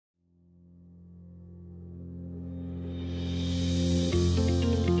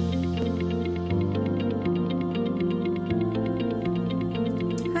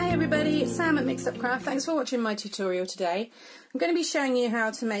Sam at Mixed Up Craft. Thanks for watching my tutorial today. I'm going to be showing you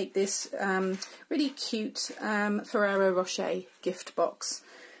how to make this really cute Ferrero Rocher gift box.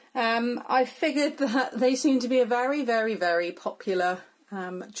 I figured that they seem to be a very, very, very popular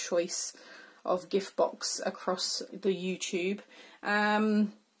choice of gift box across the YouTube.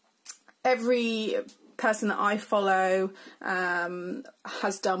 Every person that I follow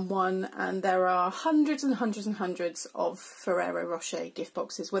has done one, and there are hundreds and hundreds and hundreds of Ferrero Rocher gift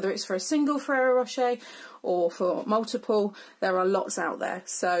boxes, whether it's for a single Ferrero Rocher or for multiple. There are lots out there,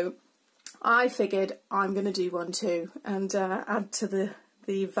 so I figured I'm going to do one too and add to the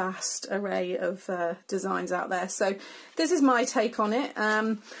vast array of designs out there. So this is my take on it.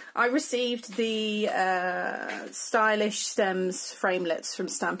 I received the stylish stems framelits from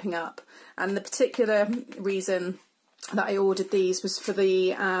Stampin' Up, and the particular reason that I ordered these was for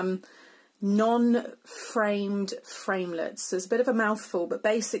the non-framed framelits. There's a bit of a mouthful, but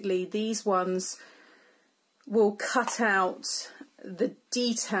basically these ones will cut out the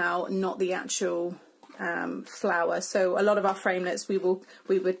detail, not the actual flower. So a lot of our framelits, we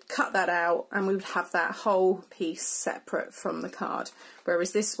would cut that out and we would have that whole piece separate from the card,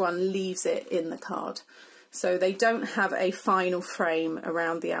 whereas this one leaves it in the card. So they don't have a final frame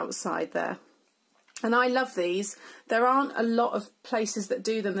around the outside there. And I love these. There aren't a lot of places that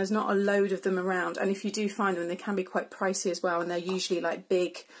do them. There's not a load of them around, and if you do find them, they can be quite pricey as well, and they're usually like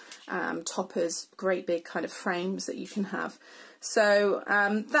big toppers, great big kind of frames that you can have. So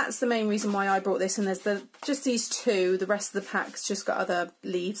that's the main reason why I brought this, and there's just these two. The rest of the pack's just got other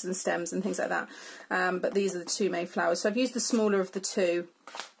leaves and stems and things like that, but these are the two main flowers. So I've used the smaller of the two,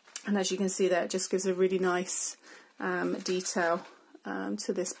 and as you can see there, it just gives a really nice detail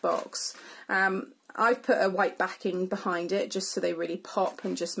to this box. I've put a white backing behind it just so they really pop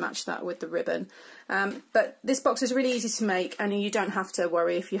and just match that with the ribbon. But this box is really easy to make, and you don't have to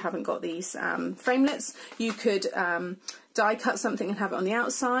worry if you haven't got these framelits. You could die cut something and have it on the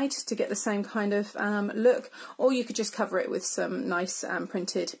outside to get the same kind of look, or you could just cover it with some nice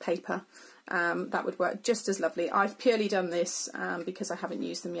printed paper. That would work just as lovely. I've purely done this because I haven't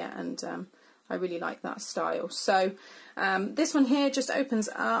used them yet, and I really like that style. So this one here just opens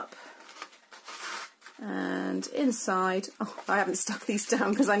up, and inside, oh, I haven't stuck these down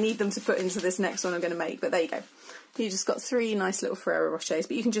because I need them to put into this next one I'm going to make, but there you go. You just got three nice little Ferrero Rochers,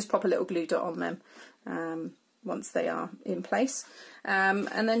 but you can just pop a little glue dot on them once they are in place.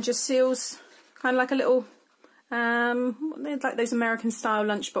 And then just seals, kind of like a little, like those American style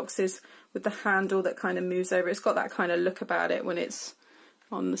lunch boxes with the handle that kind of moves over. It's got that kind of look about it when it's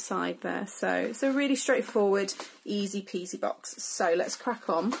on the side there. So it's a really straightforward, easy peasy box. So let's crack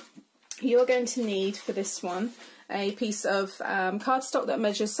on. You're going to need for this one a piece of cardstock that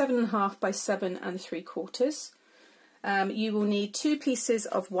measures 7.5 by 7 3/4. You will need 2 pieces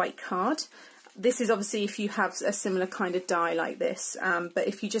of white card. This is obviously if you have a similar kind of die like this, but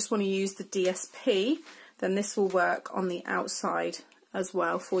if you just want to use the DSP, then this will work on the outside as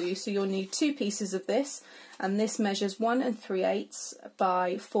well for you. So you'll need 2 pieces of this, and this measures 1 3/8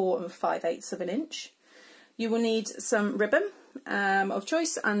 by 4 5/8 of an inch. You will need some ribbon of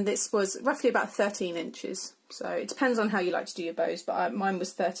choice, and this was roughly about 13 inches. So it depends on how you like to do your bows, but mine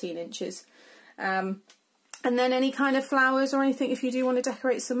was 13 inches. And then any kind of flowers or anything if you do want to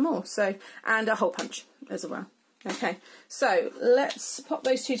decorate some more. So, and a hole punch as well. Okay, so let's pop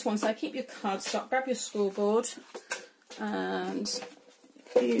those two to one side. Keep your cardstock, grab your scoreboard, and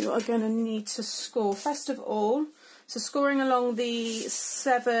you are going to need to score first of all. So scoring along the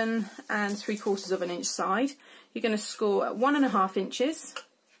 7 3/4 of an inch side, you're going to score at 1.5 inches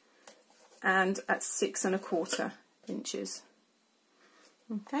and at 6 1/4 inches.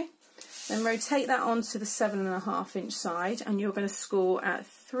 Okay, then rotate that onto the 7.5 inch side, and you're going to score at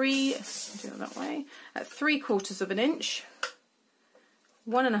 3/4 of an inch,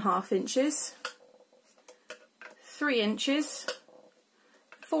 1.5 inches, 3 inches,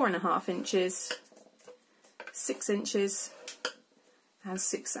 4.5 inches, 6 inches, and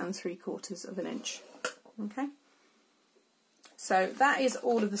 6 3/4 of an inch. Okay, so that is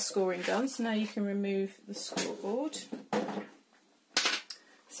all of the scoring done. So now you can remove the scoreboard.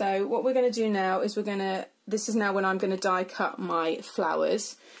 So what we're going to do now is this is now when I'm going to die cut my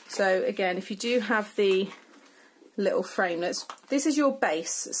flowers. So again, if you do have the little framelits, this is your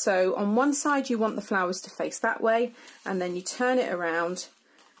base. So on one side you want the flowers to face that way, and then you turn it around,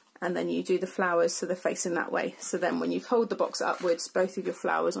 and then you do the flowers so they're facing that way. So then when you fold the box upwards, both of your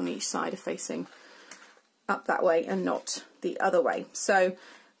flowers on each side are facing up that way and not the other way. So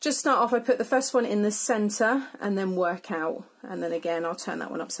just start off, I put the first one in the centre and then work out, and then again I'll turn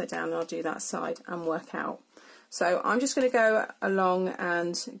that one upside down and I'll do that side and work out. So I'm just going to go along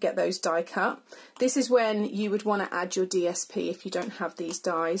and get those die cut. This is when you would want to add your DSP if you don't have these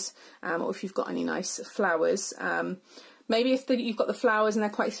dies, or if you've got any nice flowers. Maybe if you've got the flowers and they're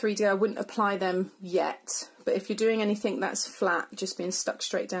quite 3D, I wouldn't apply them yet. But if you're doing anything that's flat, just being stuck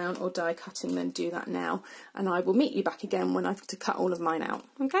straight down or die cutting, then do that now. And I will meet you back again when I've to cut all of mine out.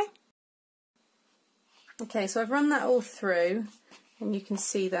 Okay? Okay, so I've run that all through, and you can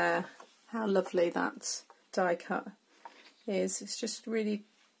see there how lovely that die cut is. It's just really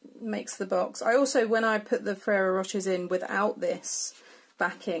makes the box. I also, when I put the Ferrero Rochers in without this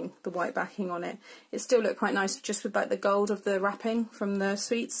backing, the white backing on it, it still looked quite nice just with like the gold of the wrapping from the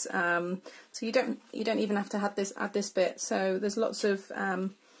sweets. So you don't even have to add this bit. So there's lots of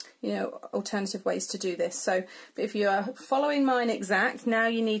you know, alternative ways to do this. So but if you are following mine exact, now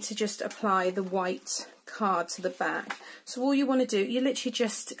you need to just apply the white card to the back. So all you want to do, you literally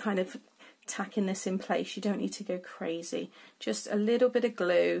just kind of tacking this in place. You don't need to go crazy. Just a little bit of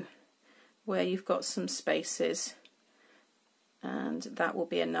glue where you've got some spaces, and that will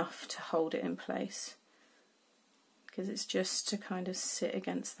be enough to hold it in place, because it's just to kind of sit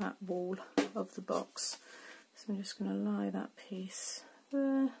against that wall of the box. So I'm just going to lie that piece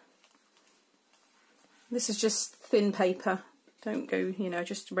there. This is just thin paper. Don't go, you know,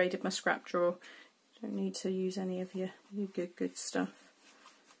 just raided my scrap drawer. Don't need to use any of your good stuff.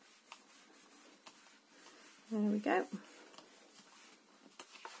 There we go.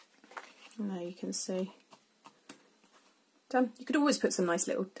 And now you can see. Done. You could always put some nice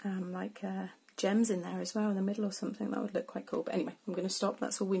little gems in there as well in the middle or something. That would look quite cool. But anyway, I'm going to stop.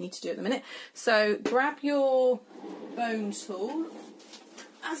 That's all we need to do at the minute. So grab your bone tool.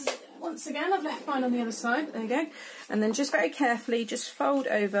 Once again, I've left mine on the other side. There you go. And then just very carefully, just fold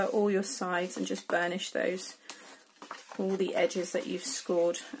over all your sides and just burnish those, all the edges that you've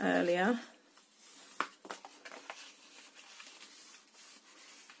scored earlier.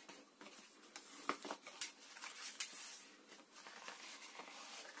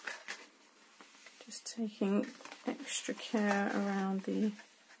 Just taking extra care around the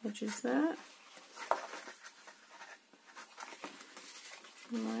edges there.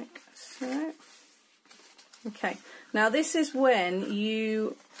 Like so. Okay, now this is when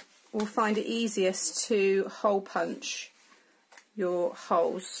you will find it easiest to hole punch your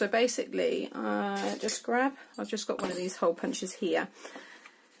holes. So basically, I've just got one of these hole punches here,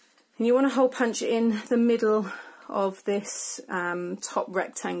 and you want to hole punch in the middle of this top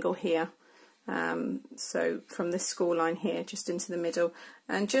rectangle here. So from this score line here, just into the middle,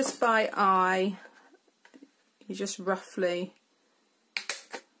 and just by eye, you just roughly.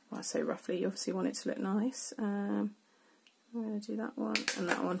 Well, I say roughly, you obviously want it to look nice. I'm going to do that one and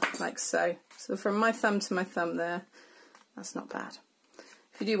that one, like so. So from my thumb to my thumb there, that's not bad.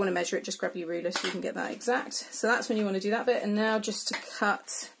 If you do want to measure it, just grab your ruler so you can get that exact. So that's when you want to do that bit. And now just to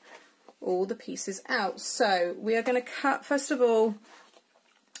cut all the pieces out. So we are going to cut, first of all,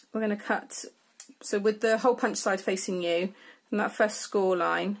 we're going to cut, so with the hole punch side facing you, from that first score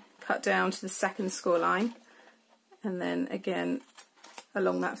line, cut down to the second score line, and then again,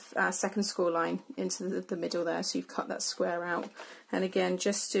 along that second score line into the middle there, so you've cut that square out. And again,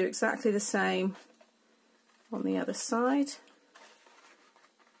 just do exactly the same on the other side,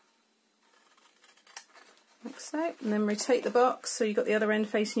 like so. And then rotate the box so you've got the other end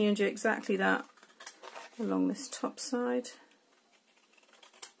facing you, and do exactly that along this top side.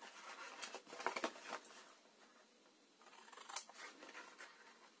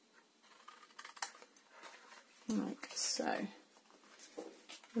 Like so.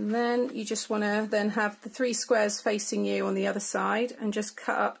 And then you just want to then have the 3 squares facing you on the other side, and just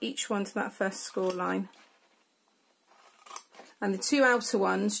cut up each one to that first score line. And the 2 outer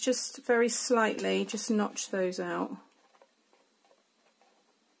ones, just very slightly, just notch those out.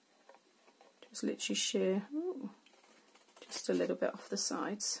 Just literally shear, just a little bit off the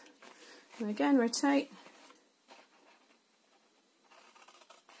sides. And again, rotate.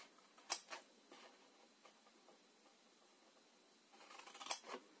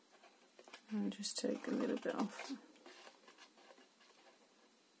 And just take a little bit off.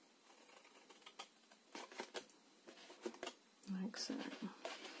 Like so.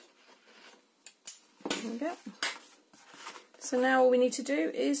 There we go. So now all we need to do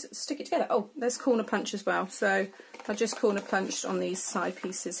is stick it together. Oh, there's corner punch as well. So I just corner punched on these side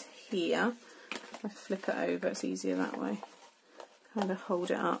pieces here. If I flip it over, it's easier that way. Kind of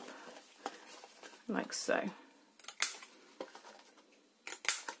hold it up like so.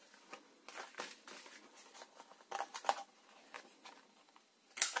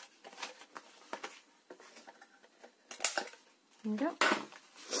 There we go.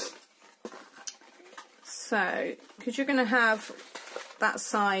 So, because you're going to have that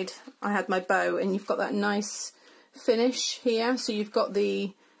side, I had my bow, and you've got that nice finish here, so you've got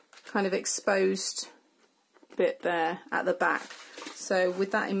the kind of exposed bit there at the back. So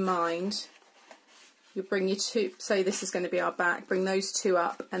with that in mind, you'll bring your two, say this is going to be our back, bring those two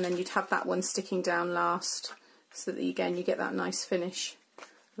up, and then you'd have that one sticking down last, so that again you get that nice finish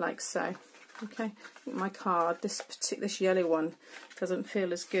like so. Okay, I think my card, this yellow one doesn't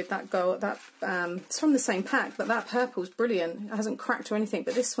feel as good. It's from the same pack, but that purple's brilliant. It hasn't cracked or anything,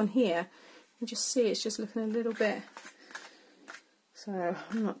 but this one here, you can just see it's just looking a little bit. So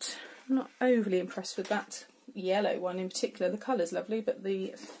I'm not overly impressed with that yellow one in particular. The colour's lovely, but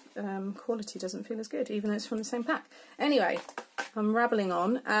the quality doesn't feel as good, even though it's from the same pack. Anyway, I'm rabbling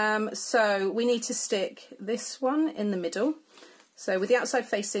on. So we need to stick this one in the middle. So with the outside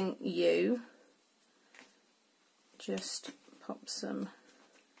facing you, just pop some,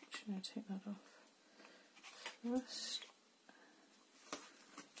 should I take that off first?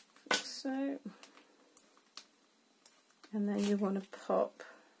 Like so. And then you want to pop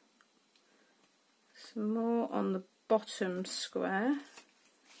some more on the bottom square.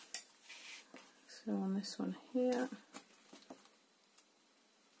 So on this one here.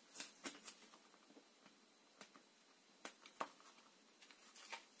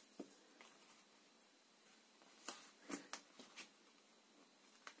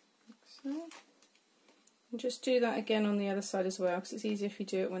 And just do that again on the other side as well, because it's easier if you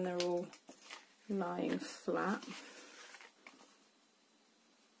do it when they're all lying flat.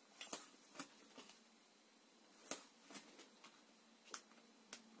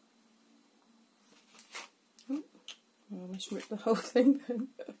 Oh, I almost ripped the whole thing then.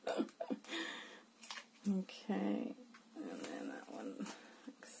 Okay, and then that one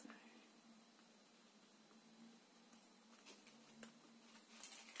like so.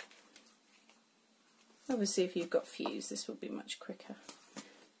 Obviously if you've got fuse this will be much quicker,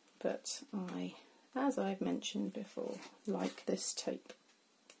 but I, as I've mentioned before, like this tape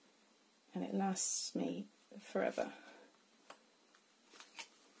and it lasts me forever.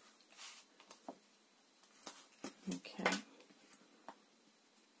 Okay.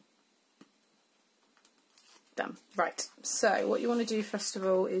 Done. Right, so what you want to do first of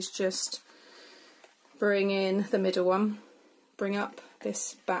all is just bring in the middle one, bring up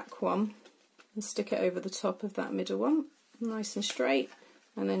this back one and stick it over the top of that middle one, nice and straight,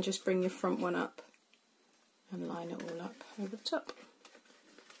 and then just bring your front one up and line it all up over the top,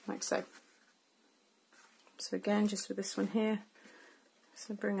 like so. So again, just with this one here,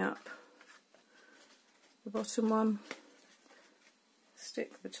 so bring up the bottom one,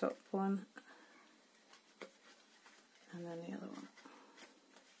 stick the top one, and then the other one.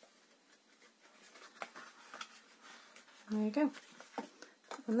 There you go.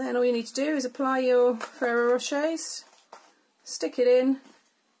 And then all you need to do is apply your Ferrero Rochers, stick it in,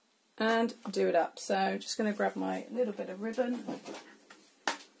 and do it up. So I'm just going to grab my little bit of ribbon.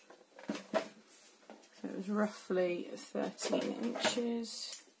 So it was roughly 13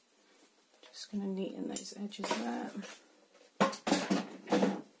 inches. Just going to neaten those edges there.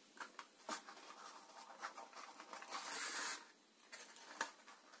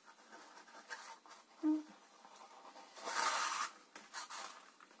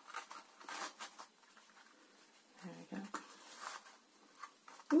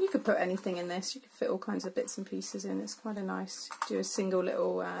 And you could put anything in this, you could fit all kinds of bits and pieces in, it's quite a nice, do a single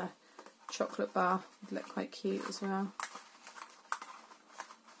little chocolate bar, would look quite cute as well.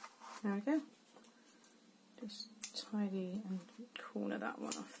 There we go. Just tidy and corner that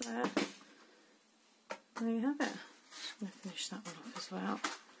one off there. There you have it. Just going to finish that one off as well.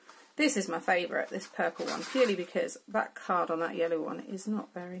 This is my favourite, this purple one, purely because that card on that yellow one is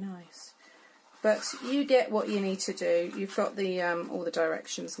not very nice. But you get what you need to do. You've got the all the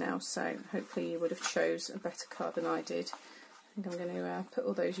directions now, so hopefully you would have chose a better card than I did. I think I'm going to put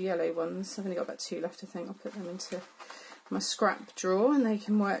all those yellow ones, I've only got about 2 left I think, I'll put them into my scrap drawer and they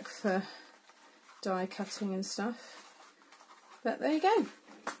can work for die cutting and stuff. But there you go.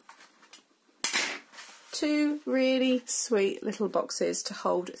 2 really sweet little boxes to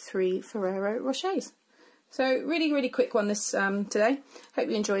hold 3 Ferrero Rochers. So really, really quick one this today. Hope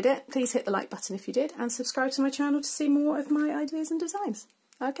you enjoyed it. Please hit the like button if you did and subscribe to my channel to see more of my ideas and designs.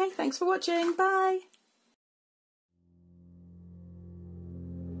 Okay, thanks for watching. Bye.